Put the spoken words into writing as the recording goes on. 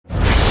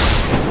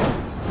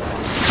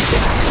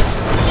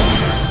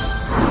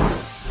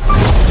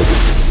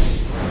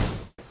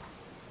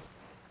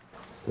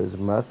Cause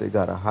Method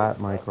got a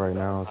hot mic right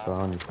now, so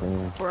I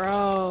understand.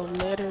 Bro,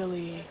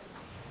 literally.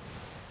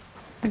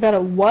 I got a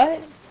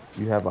what?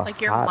 You have a Like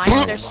your hot mic,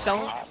 mic.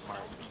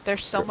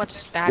 there's so much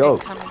static Yo,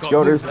 coming yo,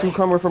 from there's your two mic.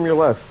 coming from your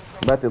left.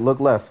 Method, look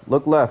left.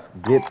 Look left.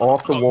 Get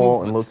off the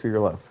wall and look to your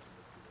left.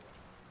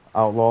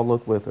 Outlaw,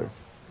 look with her.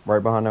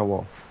 Right behind that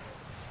wall.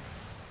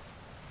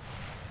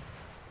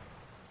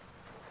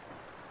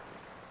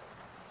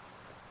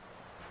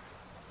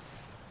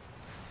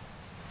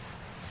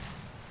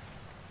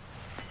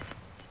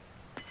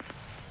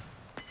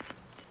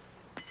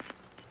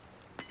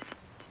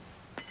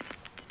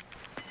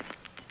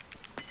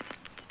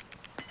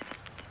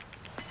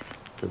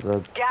 Cause I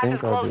Gas is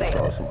think I closing. just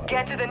saw somebody.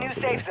 Get to the new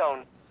safe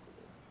zone.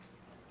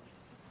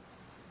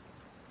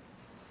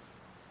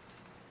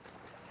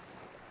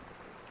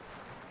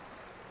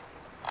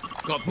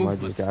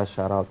 Somebody just got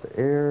shot out the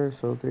air,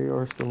 so they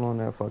are still on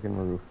that fucking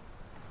roof.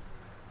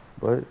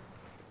 But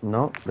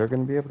no, they're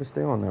gonna be able to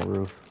stay on that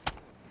roof.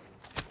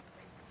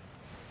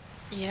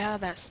 Yeah,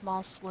 that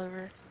small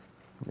sliver.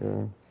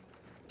 Yeah.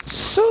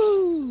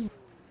 So.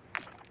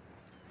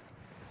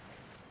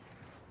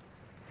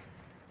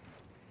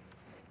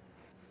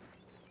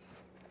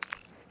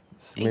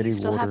 Hey, you Smitty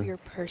still water. have your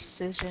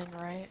precision,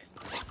 right?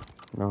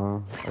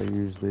 No, I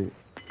used it.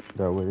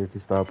 That way they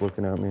can stop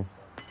looking at me.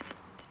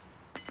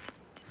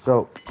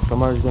 So,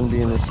 somebody's gonna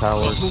be in this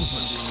tower.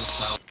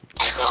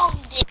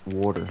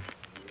 Water.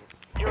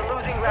 You're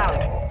losing ground.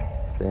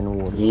 Stay in the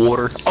water.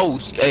 Water. Oh,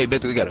 hey,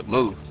 bet we gotta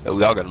move. Yeah,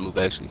 we all gotta move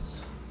actually.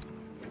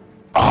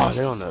 Oh,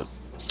 they on the.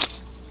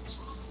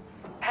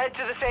 Head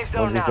to the safe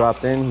One zone just now.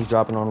 dropped in. He's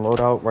dropping on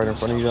loadout right in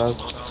front of you guys.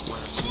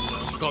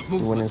 He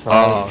went Oh,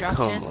 inside.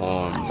 come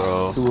on,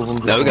 bro. Two of them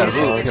just Now we gotta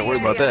went move. inside. Can't worry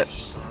about that.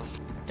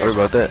 There's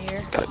Worry about one that. right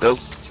here. Gotta go.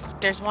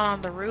 There's one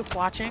on the roof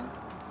watching.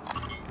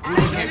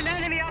 An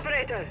enemy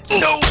operator.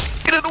 No!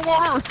 Get in the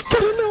water!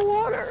 Get in the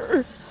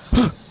water!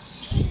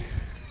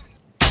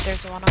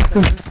 There's one on the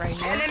roof right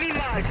here. Enemy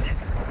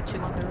marked. Two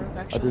on the roof, I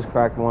actually. just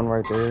cracked one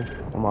right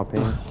there on my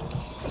ping.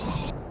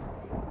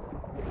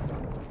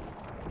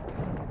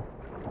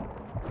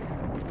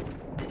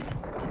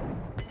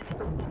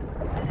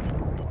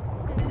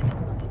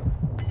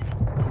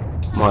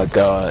 My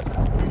God.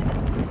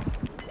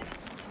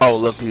 Oh,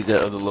 love to get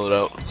that other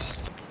loadout.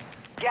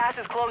 Gas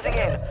is closing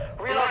in.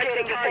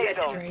 Relocating the safe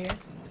zone. Right here.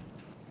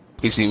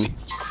 He see me.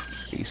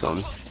 He saw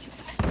me.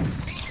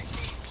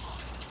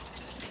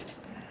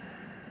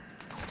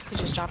 He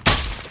just dropped.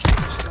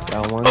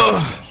 Down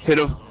one. Hit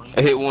him.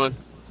 I hit one.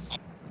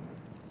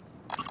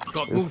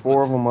 There's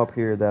four of them up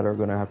here that are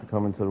gonna have to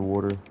come into the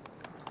water.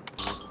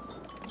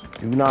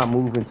 Do not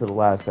move into the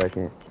last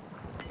second.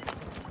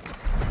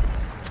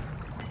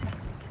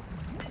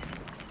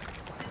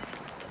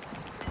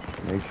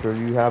 Make sure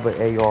you have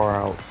an AR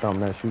out,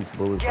 something that shoots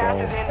bullets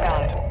Gas is off.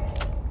 inbound.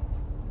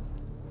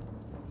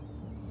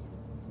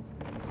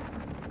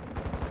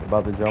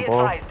 About to Be jump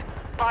off. advised.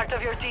 Part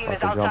of your team is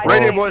About to outside jump the off.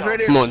 Right here, safe boys. zone. Right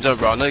here. Come on, jump,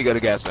 bro. I know you got a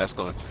gas mask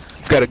on.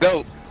 Gotta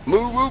go.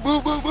 Move, move,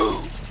 move, move,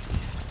 move.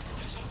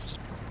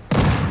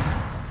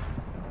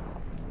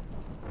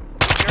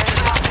 You're in the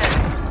top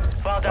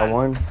 10. Well Got done.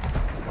 one.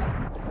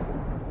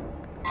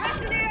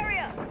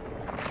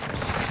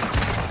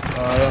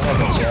 I don't have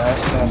a gas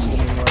mask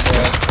anymore,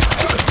 bro.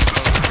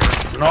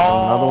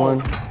 Another No! one.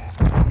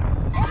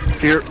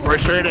 Here, right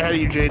straight ahead of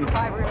you, Jaden.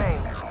 5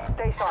 remain.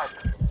 Stay sharp.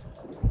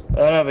 I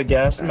don't have a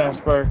gas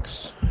mask,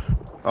 Burks.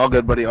 All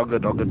good, buddy. All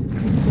good, all good.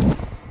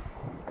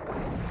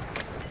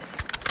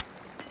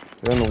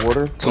 They're in the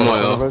water. Come on,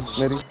 One yo. of us,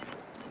 Smitty.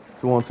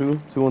 2 on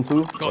 2. 2 on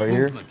 2. Right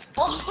here.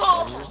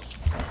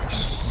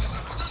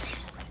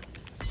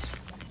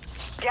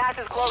 Gas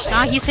is closing.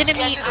 Nah, he's hitting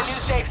Get me. to the new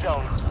safe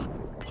zone.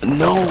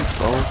 No,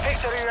 bro.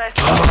 Victory rest.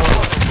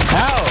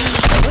 How?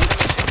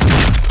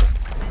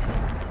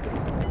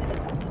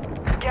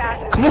 Gas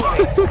is Come on,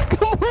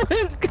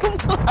 moving. come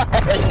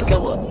on,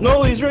 come on.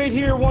 No, he's right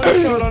here, one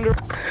shot under.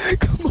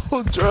 Come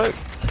on, Drake.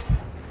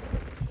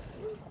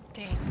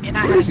 Dang. And I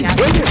had a gas.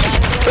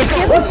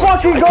 Let's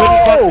fucking go!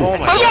 Oh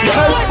my God.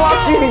 Let's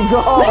fucking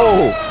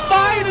go!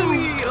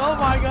 Finally! Oh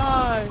my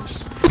gosh.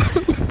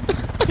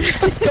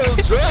 Let's go,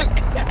 Drake.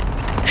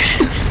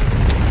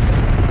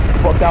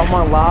 Fuck out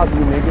my lobby,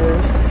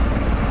 nigga.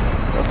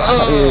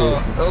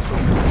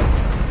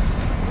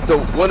 So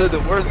one of the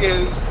worst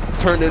games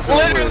turned into a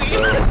win, Literally,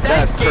 bro. that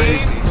That's crazy.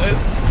 game was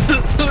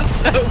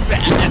so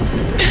bad.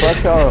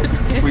 Clutch up.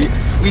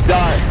 We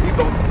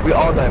died. We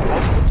all died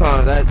multiple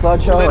times. That's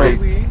Clutch up.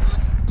 Literally.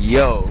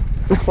 Yo.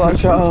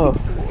 Clutch up.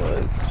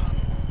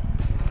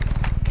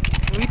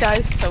 We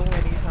died so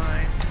many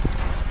times.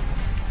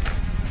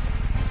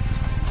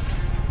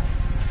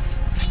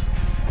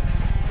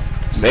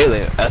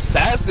 Melee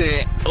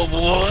assassin.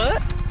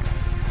 What?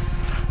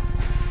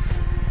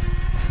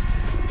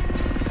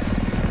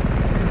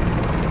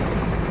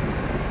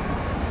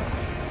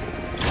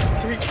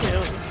 Three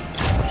kills.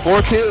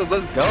 4 kills.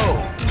 Let's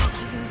go.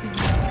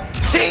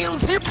 Damn,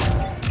 0.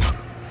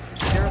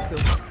 0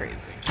 kills is crazy.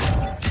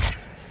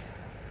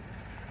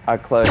 I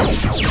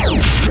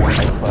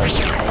clutched.